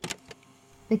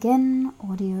Begin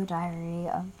audio diary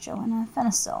of Joanna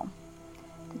Fenistil.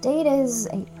 The date is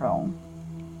April.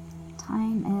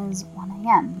 Time is 1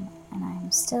 a.m. and I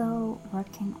am still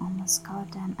working on this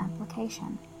goddamn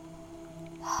application.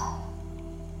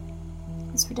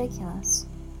 It's ridiculous.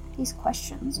 These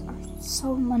questions are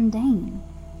so mundane.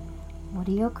 What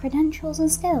are your credentials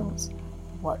and skills?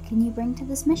 What can you bring to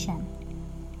this mission?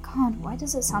 God, why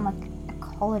does it sound like a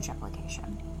college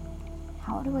application?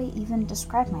 How do I even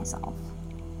describe myself?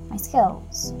 My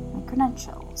skills, my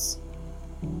credentials.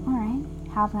 Alright,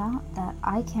 how about that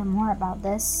I care more about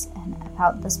this and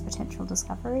about this potential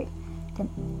discovery than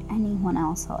anyone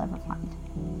else I'll ever find.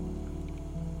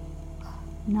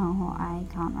 No, I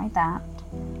can't write that.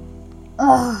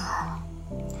 Ugh.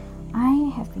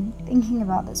 I have been thinking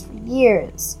about this for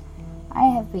years. I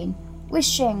have been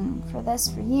wishing for this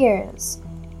for years.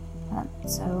 But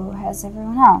so has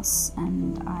everyone else,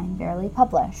 and I'm barely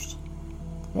published.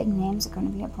 The big names are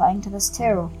going to be applying to this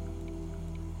too.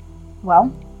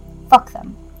 Well, fuck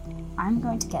them. I'm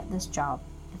going to get this job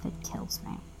if it kills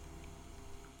me.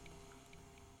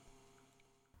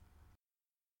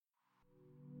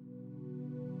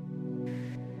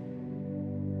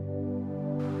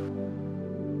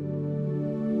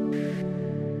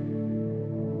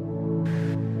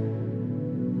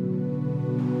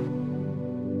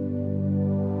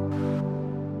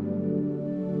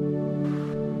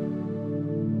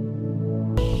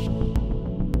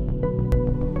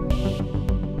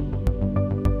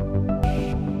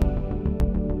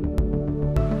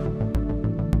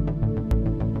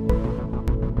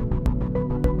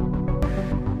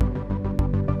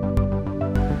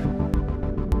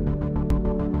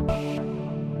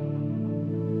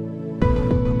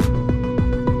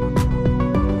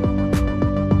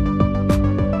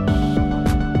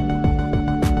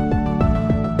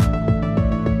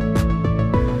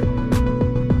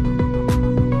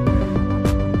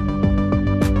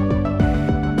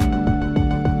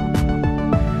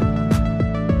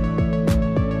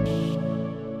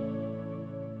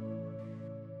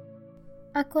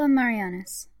 Aqua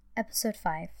Marianis, Episode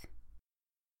 5.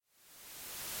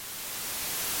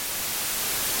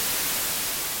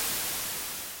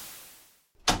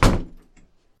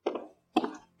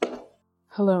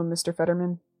 Hello, Mr.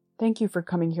 Fetterman. Thank you for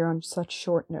coming here on such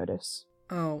short notice.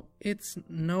 Oh, it's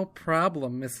no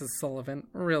problem, Mrs. Sullivan.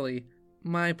 Really,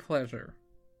 my pleasure.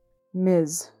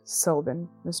 Ms. Sullivan,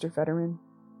 Mr. Fetterman.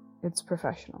 It's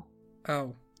professional.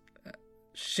 Oh,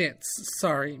 shit.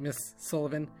 Sorry, Miss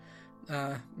Sullivan.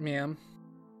 Ma'am.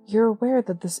 You're aware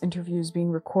that this interview is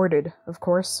being recorded, of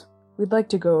course. We'd like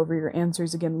to go over your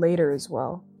answers again later as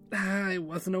well. I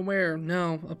wasn't aware.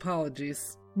 No,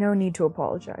 apologies. No need to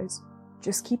apologize.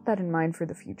 Just keep that in mind for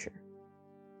the future.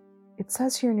 It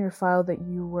says here in your file that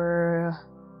you were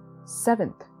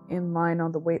 7th in line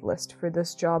on the wait list for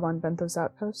this job on Benthos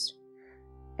Outpost,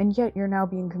 and yet you're now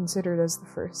being considered as the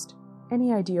first.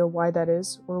 Any idea why that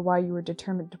is, or why you were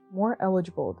determined more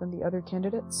eligible than the other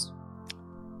candidates?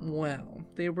 Well,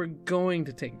 they were going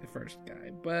to take the first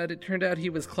guy, but it turned out he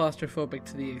was claustrophobic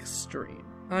to the extreme.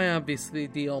 I obviously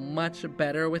deal much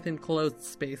better with enclosed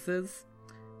spaces.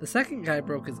 The second guy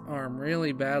broke his arm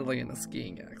really badly in a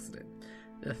skiing accident.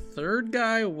 The third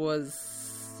guy was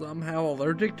somehow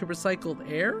allergic to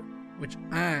recycled air, which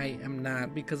I am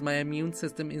not because my immune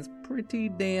system is pretty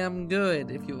damn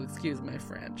good, if you'll excuse my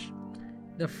French.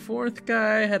 The fourth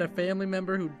guy had a family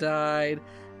member who died.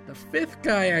 The fifth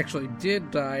guy actually did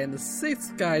die, and the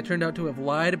sixth guy turned out to have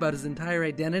lied about his entire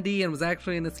identity and was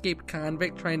actually an escaped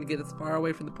convict trying to get as far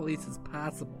away from the police as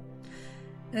possible.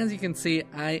 As you can see,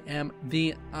 I am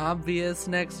the obvious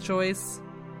next choice.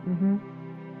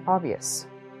 Obvious.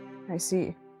 I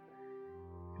see.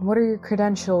 And what are your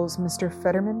credentials, Mr.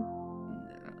 Fetterman?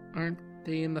 Aren't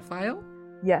they in the file?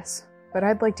 Yes, but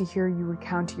I'd like to hear you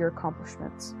recount your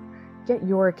accomplishments. Get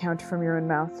your account from your own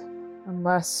mouth.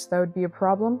 Unless that would be a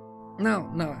problem? No,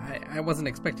 I wasn't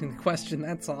expecting the question,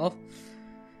 that's all.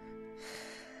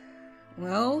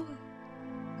 Well,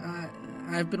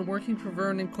 I've been working for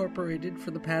Vern Incorporated for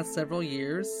the past several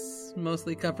years,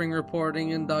 mostly covering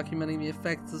reporting and documenting the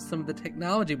effects of some of the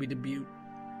technology we debut.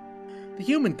 The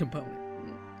human component.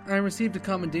 I received a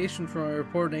commendation for my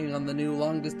reporting on the new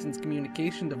long-distance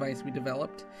communication device we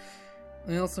developed.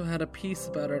 I also had a piece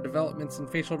about our developments in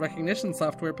facial recognition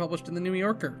software published in the New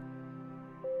Yorker.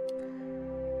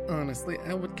 Honestly,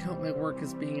 I would count my work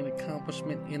as being an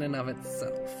accomplishment in and of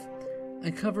itself.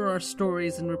 I cover our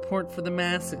stories and report for the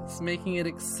masses, making it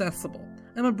accessible.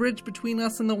 I'm a bridge between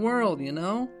us and the world, you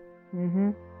know?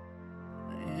 And,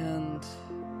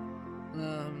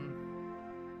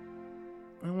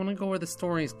 I want to go where the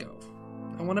stories go.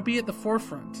 I want to be at the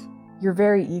forefront. You're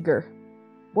very eager.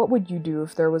 What would you do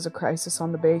if there was a crisis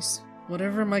on the base?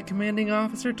 Whatever my commanding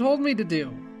officer told me to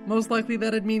do. Most likely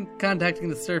that'd mean contacting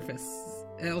the surface.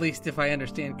 At least if I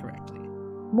understand correctly.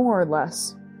 More or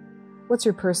less. What's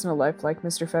your personal life like,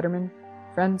 Mr. Fetterman?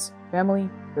 Friends? Family?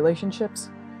 Relationships?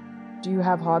 Do you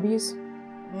have hobbies?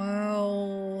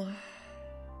 Well,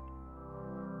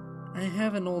 I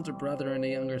have an older brother and a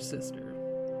younger sister.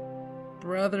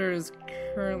 Brother is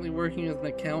currently working as an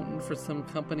accountant for some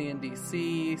company in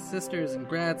DC. Sister is in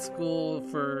grad school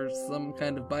for some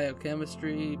kind of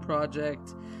biochemistry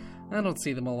project. I don't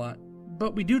see them a lot.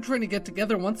 But we do try to get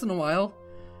together once in a while.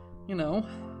 You know.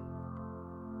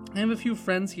 I have a few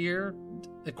friends here.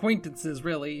 Acquaintances,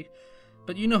 really.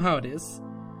 But you know how it is.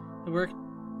 The work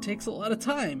takes a lot of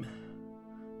time.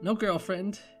 No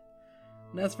girlfriend.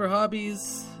 And as for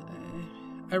hobbies,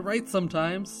 I write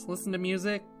sometimes, listen to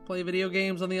music, play video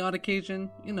games on the odd occasion.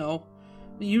 You know,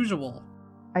 the usual.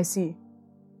 I see.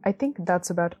 I think that's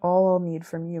about all I'll need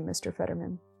from you, Mr.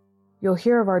 Fetterman. You'll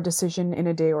hear of our decision in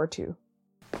a day or two.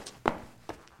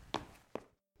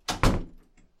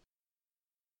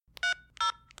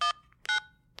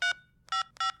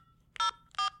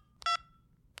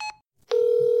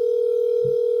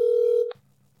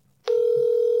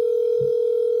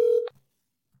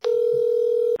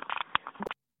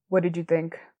 What did you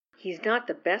think? He's not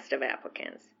the best of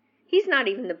applicants. He's not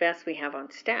even the best we have on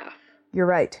staff. You're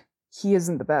right. He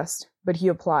isn't the best, but he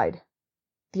applied.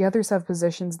 The others have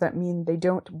positions that mean they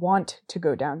don't want to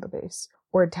go down the base,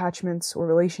 or attachments, or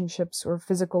relationships, or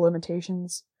physical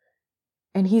limitations.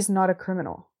 And he's not a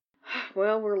criminal.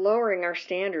 Well, we're lowering our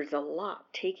standards a lot,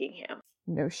 taking him.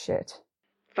 No shit.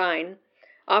 Fine.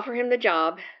 Offer him the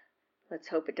job. Let's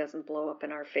hope it doesn't blow up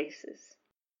in our faces.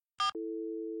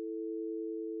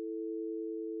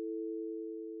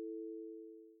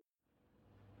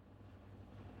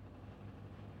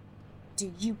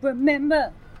 Do you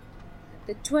remember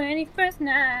the 21st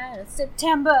night of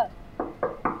September?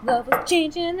 Love was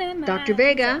changing their minds. Dr.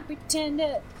 Vega?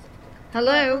 Pretenders.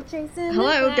 Hello?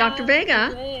 Hello, Dr.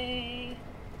 Vega?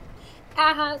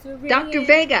 Our hearts were Dr.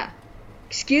 Vega!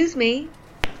 Excuse me?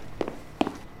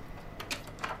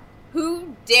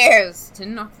 Who dares to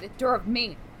knock the door of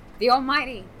me, the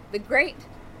almighty, the great,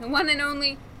 the one and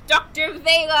only Dr.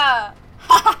 Vega?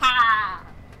 Ha ha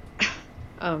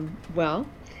ha! Well,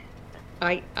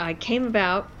 I came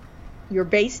about your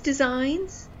base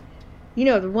designs. You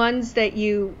know, the ones that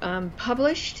you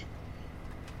published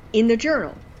in the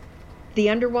journal. The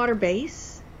underwater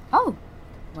base. Oh,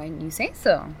 why didn't you say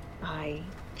so? I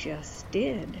just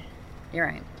did. You're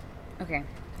right. Okay,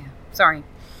 yeah, sorry.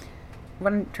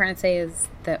 What I'm trying to say is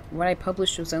that what I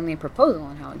published was only a proposal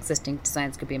on how existing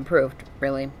designs could be improved,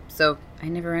 really. So I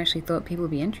never actually thought people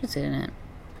would be interested in it.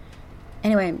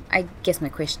 Anyway, I guess my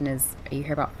question is, are you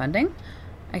here about funding?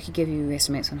 I could give you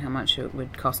estimates on how much it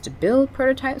would cost to build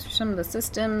prototypes for some of the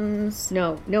systems.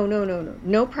 No.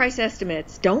 No price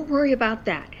estimates. Don't worry about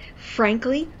that.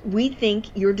 Frankly, we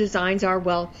think your designs are,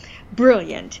 well,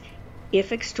 brilliant,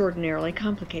 if extraordinarily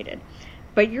complicated.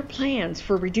 But your plans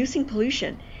for reducing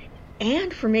pollution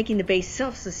and for making the base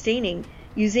self-sustaining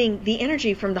using the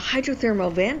energy from the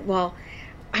hydrothermal vent, well,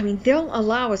 they'll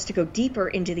allow us to go deeper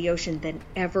into the ocean than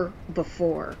ever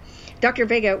before. Dr.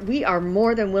 Vega, we are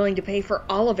more than willing to pay for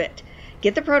all of it.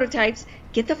 Get the prototypes,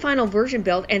 get the final version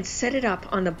built, and set it up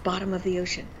on the bottom of the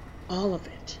ocean. All of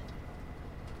it.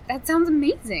 That sounds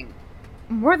amazing.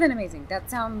 More than amazing.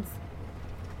 That sounds...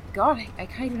 God, I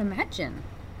can't even imagine.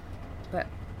 But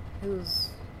who's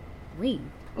we?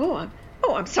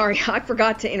 I'm sorry. I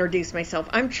forgot to introduce myself.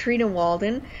 I'm Trina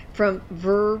Walden from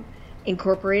Verb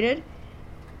Incorporated.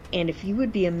 And if you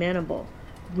would be amenable,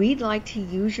 we'd like to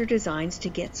use your designs to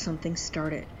get something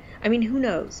started. Who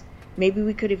knows? Maybe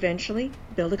we could eventually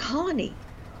build a colony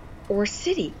or a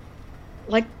city,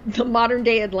 like the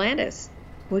modern-day Atlantis.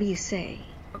 What do you say?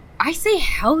 I say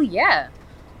hell yeah.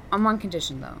 On one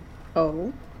condition, though.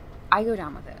 Oh? I go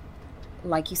down with it.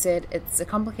 Like you said, it's a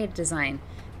complicated design,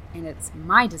 and it's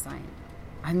my design.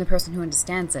 I'm the person who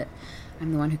understands it.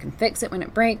 I'm the one who can fix it when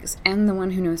it breaks, and the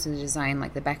one who knows the design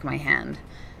like the back of my hand.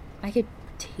 I could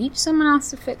teach someone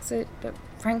else to fix it, but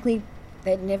frankly,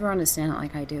 they'd never understand it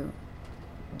like I do.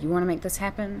 You want to make this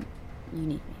happen? You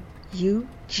need me. You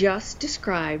just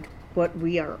described what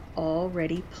we are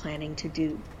already planning to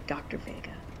do, Dr.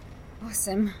 Vega.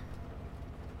 Awesome.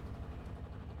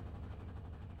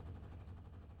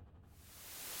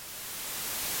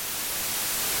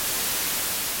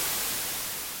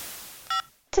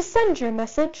 To send your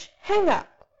message, hang up.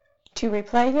 To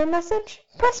replay your message,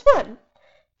 press 1.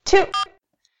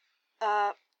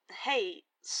 Hey,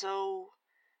 so,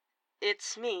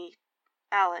 it's me.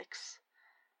 Alex,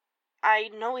 I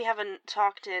know we haven't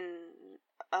talked in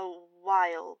a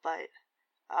while, but,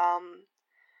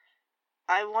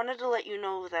 I wanted to let you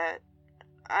know that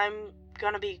I'm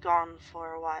gonna be gone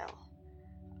for a while.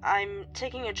 I'm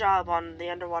taking a job on the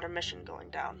underwater mission going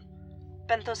down.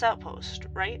 Benthos Outpost,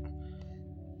 right?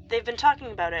 They've been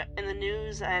talking about it in the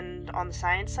news and on the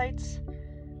science sites.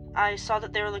 I saw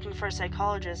that they were looking for a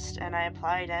psychologist, and I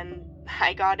applied, and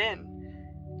I got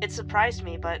in. It surprised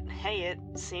me, but hey, it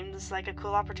seems like a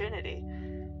cool opportunity.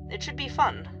 It should be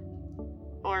fun.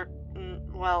 Or,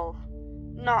 well,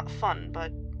 not fun,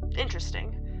 but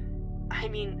interesting. I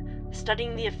mean,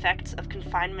 studying the effects of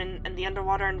confinement and the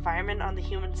underwater environment on the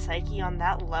human psyche on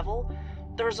that level,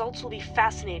 the results will be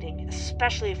fascinating,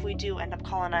 especially if we do end up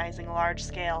colonizing a large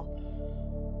scale.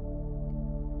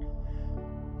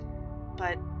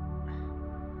 But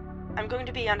I'm going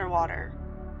to be underwater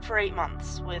for 8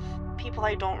 months with people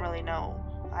I don't really know.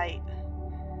 I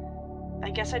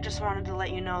guess I just wanted to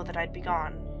let you know that I'd be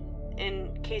gone,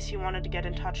 in case you wanted to get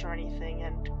in touch or anything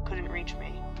and couldn't reach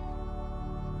me.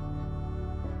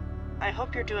 I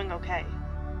hope you're doing okay.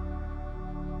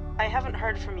 I haven't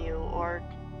heard from you, or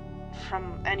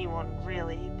from anyone,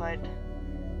 really, but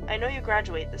I know you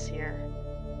graduate this year.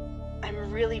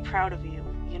 I'm really proud of you,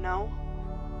 you know?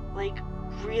 Like,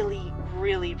 really,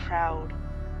 really proud.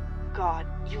 God,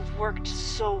 you've worked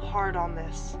so hard on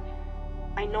this.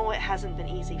 I know it hasn't been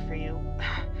easy for you.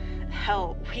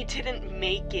 Hell, we didn't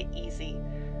make it easy.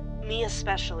 Me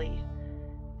especially.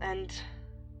 And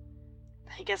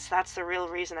I guess that's the real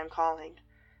reason I'm calling.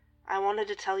 I wanted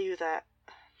to tell you that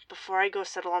before I go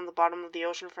settle on the bottom of the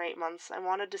ocean for 8 months, I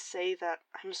wanted to say that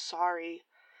I'm sorry.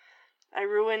 I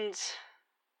ruined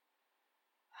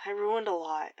a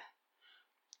lot.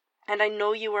 And I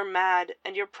know you were mad,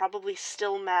 and you're probably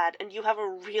still mad, and you have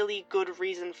a really good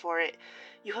reason for it.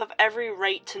 You have every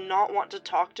right to not want to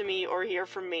talk to me or hear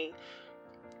from me.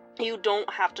 You don't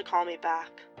have to call me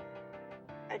back.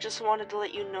 I just wanted to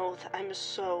let you know that I'm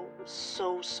so,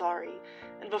 so sorry.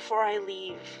 And before I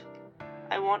leave,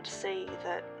 I want to say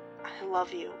that I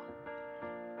love you.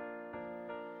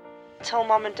 Tell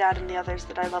Mom and Dad and the others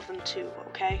that I love them too,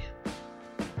 okay?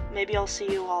 Maybe I'll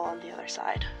see you all on the other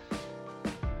side.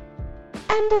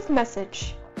 End of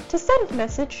message. To send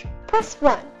message, press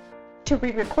 1. To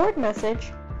re-record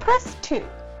message, press 2.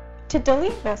 To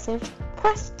delete message,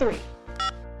 press 3.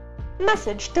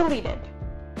 Message deleted.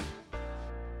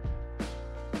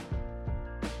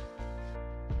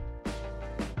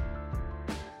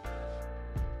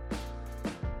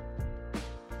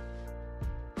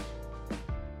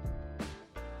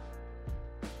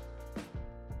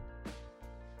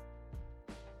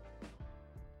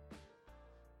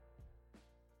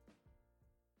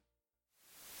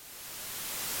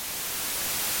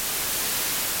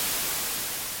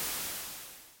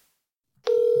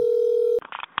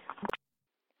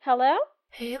 Hello?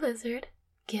 Hey, Lizard.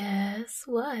 Guess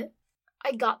what?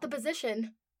 I got the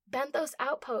position. Benthos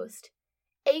Outpost.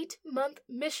 8-month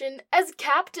mission as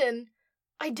captain.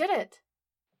 I did it.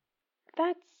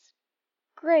 That's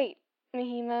great,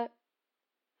 Mahima.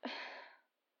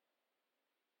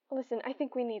 Listen, I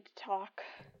think we need to talk.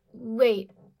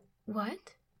 Wait,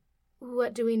 what?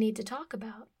 What do we need to talk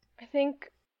about? I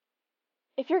think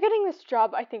if you're getting this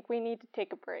job, I think we need to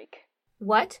take a break.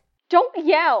 What? Don't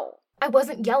yell! I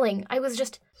wasn't yelling. I was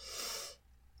just...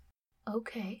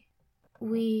 Okay.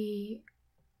 We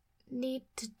need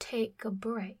to take a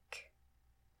break.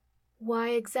 Why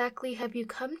exactly have you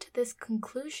come to this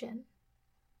conclusion?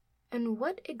 And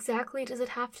what exactly does it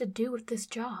have to do with this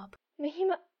job?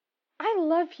 Mahima, I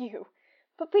love you,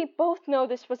 but we both know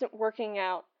this wasn't working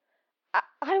out.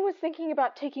 I was thinking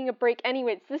about taking a break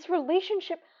anyways. This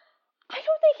relationship, I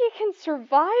don't think it can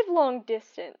survive long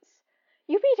distance.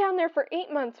 You'd be down there for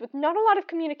 8 months with not a lot of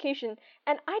communication,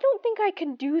 and I don't think I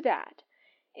can do that.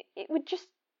 It would just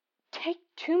take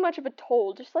too much of a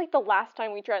toll, just like the last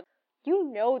time we tried.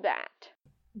 You know that.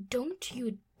 Don't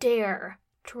you dare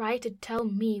try to tell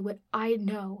me what I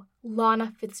know,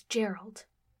 Lana Fitzgerald.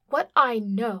 What I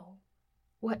know,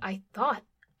 what I thought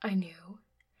I knew,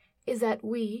 is that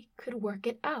we could work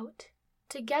it out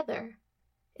together,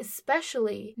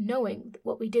 especially knowing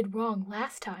what we did wrong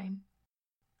last time.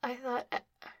 I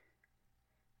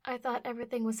thought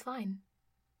everything was fine.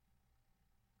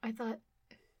 I thought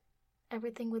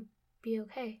everything would be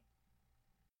okay.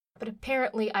 But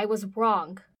apparently I was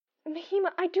wrong. Mahima,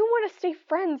 I do want to stay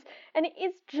friends, and it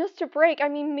is just a break. I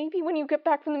mean, maybe when you get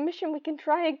back from the mission we can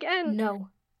try again. No.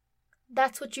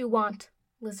 That's what you want,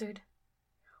 Lizard.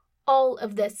 All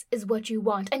of this is what you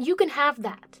want, and you can have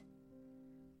that.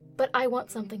 But I want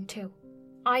something too.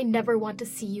 I never want to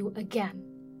see you again.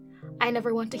 I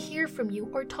never want to hear from you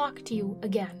or talk to you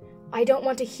again. I don't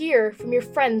want to hear from your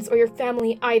friends or your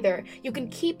family either. You can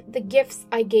keep the gifts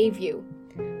I gave you.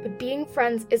 But being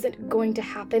friends isn't going to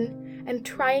happen, and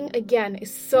trying again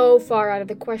is so far out of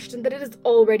the question that it has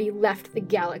already left the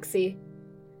galaxy.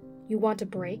 You want a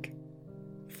break?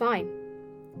 Fine.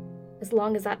 As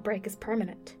long as that break is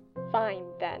permanent. Fine,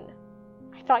 then.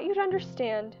 I thought you'd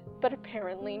understand, but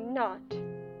apparently not.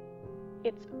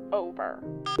 It's over.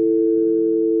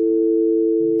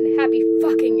 And happy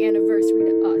fucking anniversary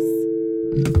to us.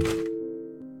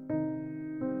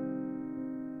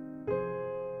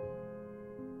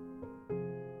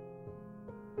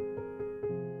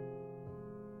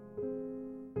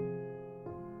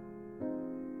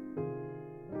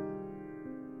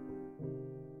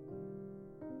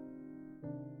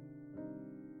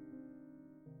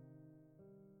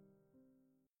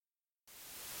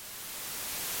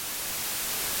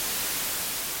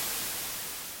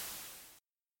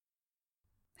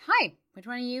 Hi, which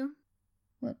one are you?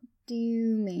 What do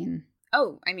you mean?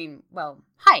 Oh,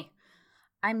 hi.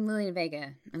 I'm Lillian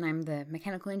Vega, and I'm the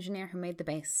mechanical engineer who made the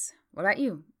base. What about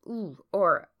you?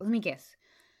 Or, let me guess,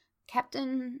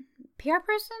 Captain PR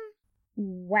person?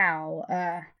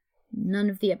 Wow, none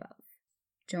of the above.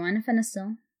 Joanna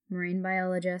Fenistil, marine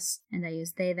biologist, and I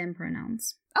use they, them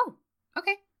pronouns. Oh,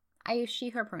 okay. I use she,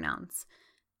 her pronouns.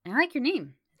 And I like your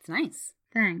name. It's nice.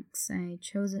 Thanks, I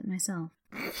chose it myself.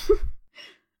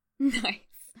 Nice.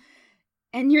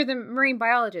 And you're the marine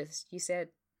biologist, you said,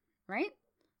 right?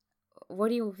 What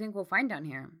do you think we'll find down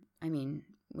here? I mean,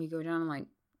 we go down in like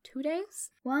 2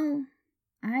 days? Well,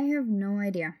 I have no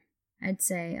idea. I'd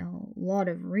say a lot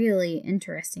of really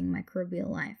interesting microbial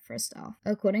life, first off.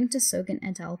 According to Sogan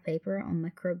et al. Paper on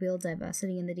microbial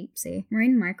diversity in the deep sea,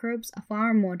 marine microbes are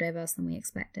far more diverse than we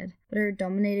expected, but are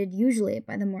dominated usually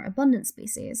by the more abundant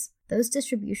species. Those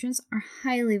distributions are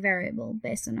highly variable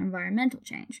based on environmental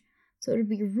change, so it would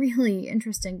be really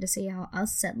interesting to see how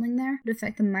us settling there would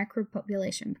affect the microbe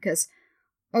population, because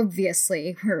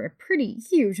obviously we're a pretty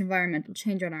huge environmental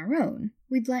change on our own.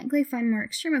 We'd likely find more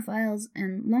extremophiles,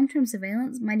 and long-term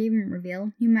surveillance might even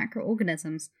reveal new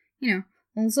macroorganisms. You know,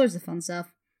 all sorts of fun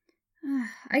stuff.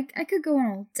 I could go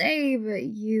on all day, but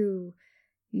you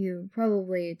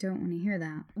probably don't want to hear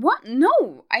that. What?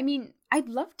 No! I mean, I'd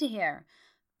love to hear.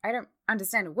 I don't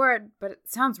understand a word, but it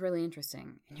sounds really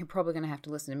interesting, and you're probably going to have to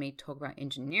listen to me talk about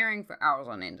engineering for hours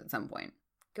on end at some point.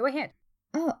 Go ahead.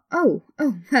 Well.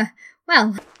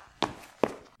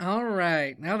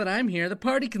 Alright, now that I'm here, the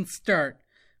party can start.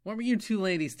 What were you two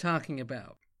ladies talking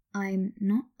about? I'm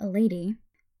not a lady.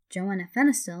 Joanna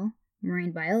Fenistil,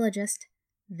 marine biologist,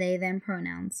 they, them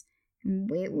pronouns.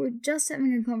 We were just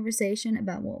having a conversation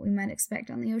about what we might expect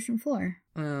on the ocean floor.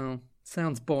 Oh,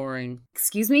 sounds boring.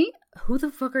 Excuse me? Who the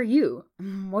fuck are you?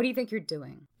 What do you think you're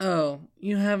doing? Oh,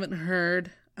 you haven't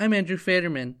heard? I'm Andrew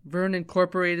Federman, Verne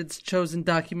Incorporated's chosen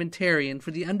documentarian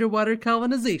for the underwater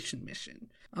colonization mission.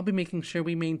 I'll be making sure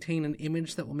we maintain an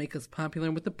image that will make us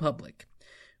popular with the public,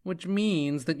 which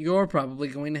means that you're probably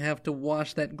going to have to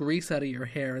wash that grease out of your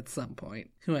hair at some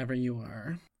point, whoever you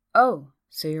are. Oh,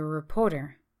 so you're a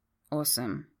reporter.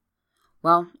 Awesome.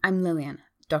 Well, I'm Lillian,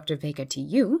 Dr. Vega to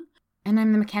you, and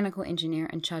I'm the mechanical engineer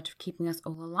in charge of keeping us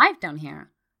all alive down here.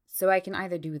 So I can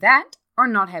either do that or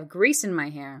not have grease in my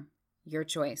hair. Your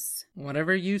choice.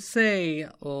 Whatever you say,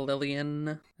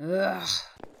 Lillian. Ugh.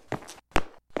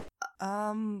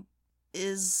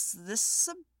 Is this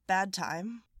a bad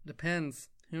time? Depends.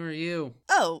 Who are you?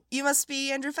 Oh, you must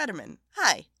be Andrew Federman.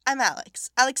 Hi, I'm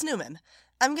Alex Newman.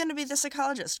 I'm going to be the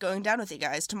psychologist going down with you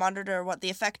guys to monitor what the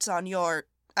effects on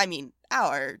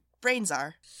our brains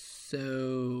are.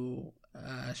 So,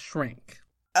 shrink.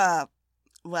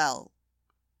 Well,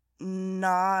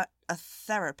 not a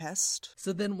therapist.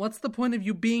 So then what's the point of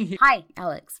you being here? Hi,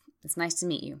 Alex. It's nice to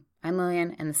meet you. I'm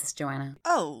Lillian, and this is Joanna.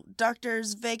 Oh,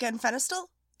 Doctors Vega and Fenistil?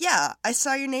 Yeah, I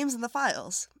saw your names in the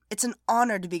files. It's an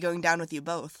honor to be going down with you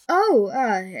both. Oh,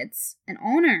 it's an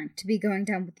honor to be going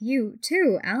down with you,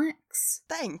 too, Alex.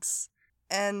 Thanks.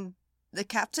 And the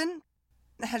captain?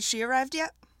 Has she arrived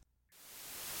yet?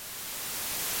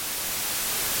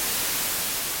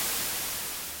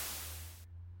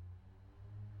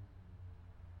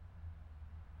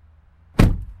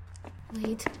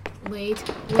 Wait.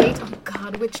 Oh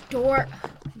god, which door?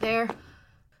 There.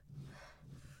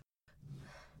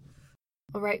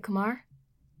 Alright, Kumar.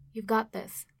 You've got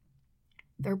this.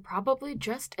 They're probably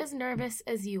just as nervous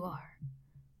as you are.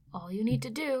 All you need to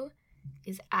do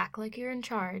is act like you're in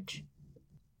charge.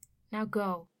 Now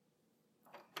go.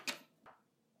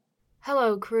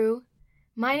 Hello, crew.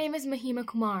 My name is Mahima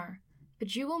Kumar,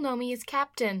 but you will know me as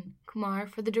Captain Kumar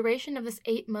for the duration of this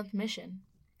 8-month mission.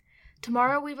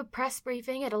 Tomorrow we have a press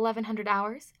briefing at 1100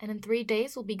 hours, and in 3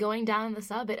 days we'll be going down in the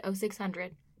sub at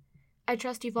 0600. I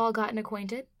trust you've all gotten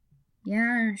acquainted?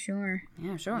 Yeah, sure.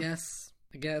 Yes,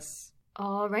 I guess.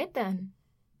 All right then.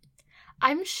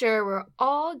 I'm sure we're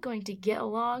all going to get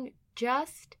along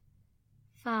just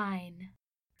fine.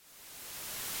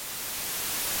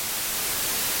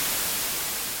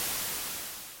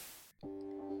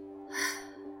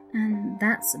 And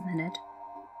that's submitted.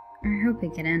 I hope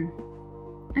I get in.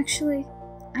 Actually,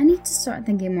 I need to start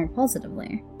thinking more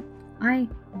positively. I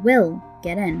will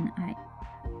get in.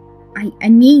 I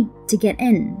need to get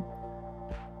in.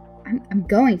 I'm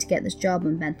going to get this job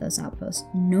on Benthos Outpost,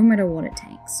 no matter what it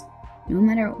takes. No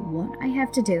matter what I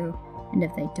have to do, and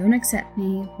if they don't accept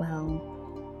me,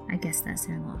 well, I guess that's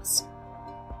their loss.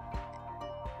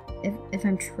 If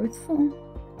I'm truthful,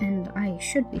 and I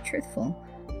should be truthful,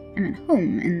 I'm at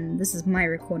home, and this is my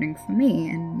recording for me,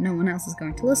 and no one else is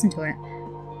going to listen to it.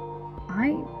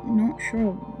 I'm not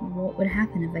sure what would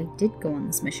happen if I did go on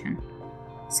this mission.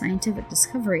 Scientific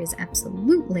discovery is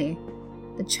absolutely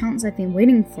the chance I've been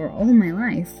waiting for all my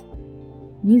life.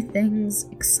 New things,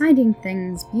 exciting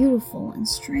things, beautiful and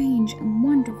strange and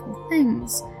wonderful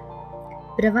things.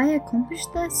 But if I accomplish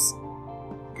this,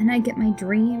 then I get my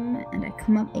dream, and I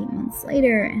come up 8 months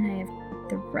later, and I have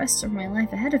the rest of my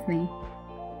life ahead of me.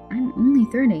 I'm only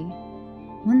 30.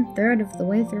 1/3 of the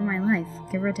way through my life,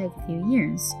 give or take a few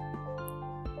years.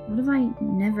 What if I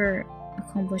never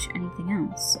accomplish anything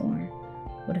else? Or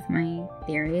what if my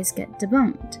theories get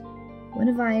debunked? What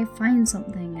if I find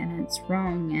something and it's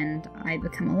wrong and I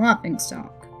become a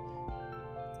laughingstock?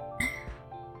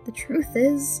 The truth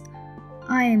is,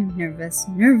 I'm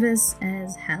nervous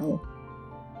as hell.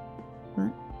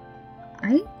 But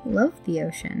I love the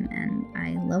ocean, and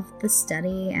I love the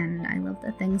study, and I love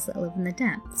the things that live in the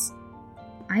depths.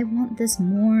 I want this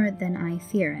more than I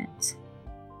fear it.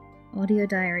 Audio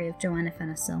Diary of Joanna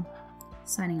Fenistil.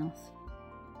 Signing off.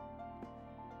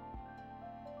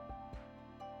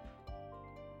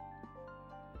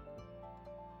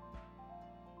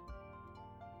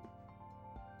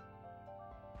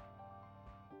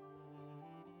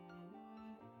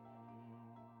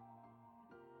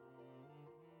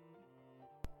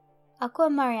 Aqua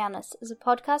Marianis is a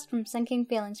podcast from Sinking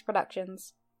Feelings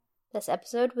Productions. This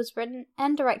episode was written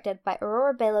and directed by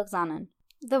Aurora Baloxanen.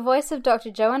 The voice of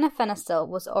Dr. Joanna Fenistil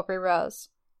was Aubrey Rose.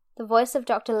 The voice of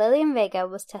Dr. Lillian Vega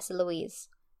was Tessa Louise.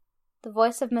 The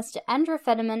voice of Mr. Andrew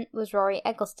Federman was Rory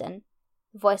Eggleston.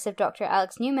 The voice of Dr.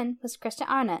 Alex Newman was Krista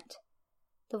Arnott.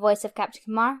 The voice of Captain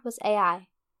Kumar was AI.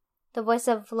 The voice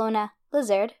of Lona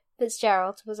Lizard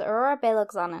Fitzgerald was Aurora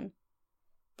Baloxanen.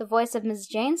 The voice of Ms.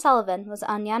 Jane Sullivan was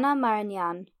Anyana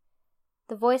Marignan.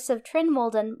 The voice of Trin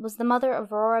Walden was the mother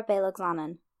of Aurora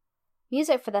Baloxanen.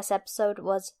 Music for this episode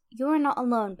was You Are Not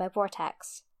Alone by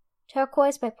Vortex,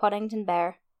 Turquoise by Poddington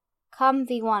Bear, Come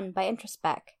V1 by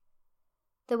Introspec,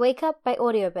 The Wake Up by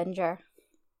Audio Binger,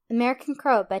 American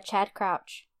Crow by Chad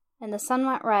Crouch, and The Sun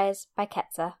Won't Rise by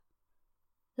Ketsa.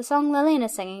 The song Lillian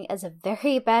is singing is a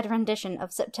very bad rendition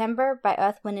of September by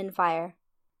Earth, Wind and Fire.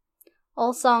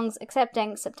 All songs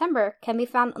excepting September can be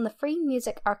found on the Free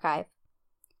Music Archive.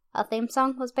 Our theme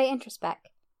song was by Introspec.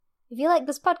 If you like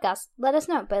this podcast, let us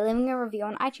know by leaving a review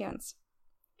on iTunes.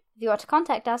 If you want to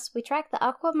contact us, we track the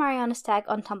Aqua Marianis tag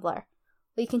on Tumblr, or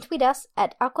you can tweet us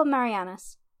at Aqua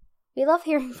Marianis. We love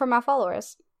hearing from our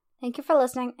followers. Thank you for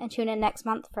listening, and tune in next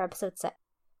month for episode 6.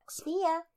 See ya!